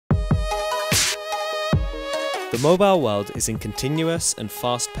The mobile world is in continuous and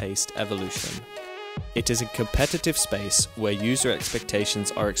fast-paced evolution. It is a competitive space where user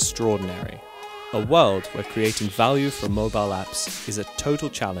expectations are extraordinary. A world where creating value from mobile apps is a total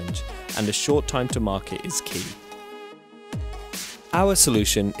challenge and a short time to market is key. Our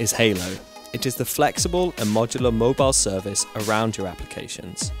solution is Halo. It is the flexible and modular mobile service around your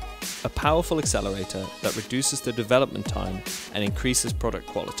applications. A powerful accelerator that reduces the development time and increases product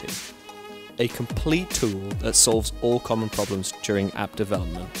quality. A complete tool that solves all common problems during app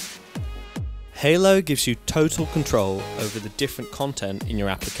development. Halo gives you total control over the different content in your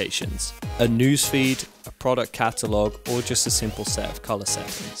applications. A newsfeed, a product catalog, or just a simple set of color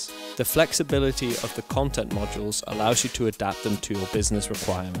settings. The flexibility of the content modules allows you to adapt them to your business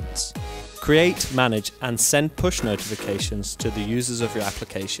requirements. Create, manage, and send push notifications to the users of your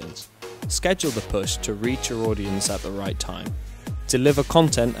applications. Schedule the push to reach your audience at the right time. Deliver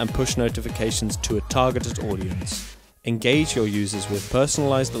content and push notifications to a targeted audience. Engage your users with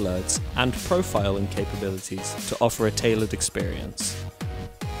personalized alerts and profiling capabilities to offer a tailored experience.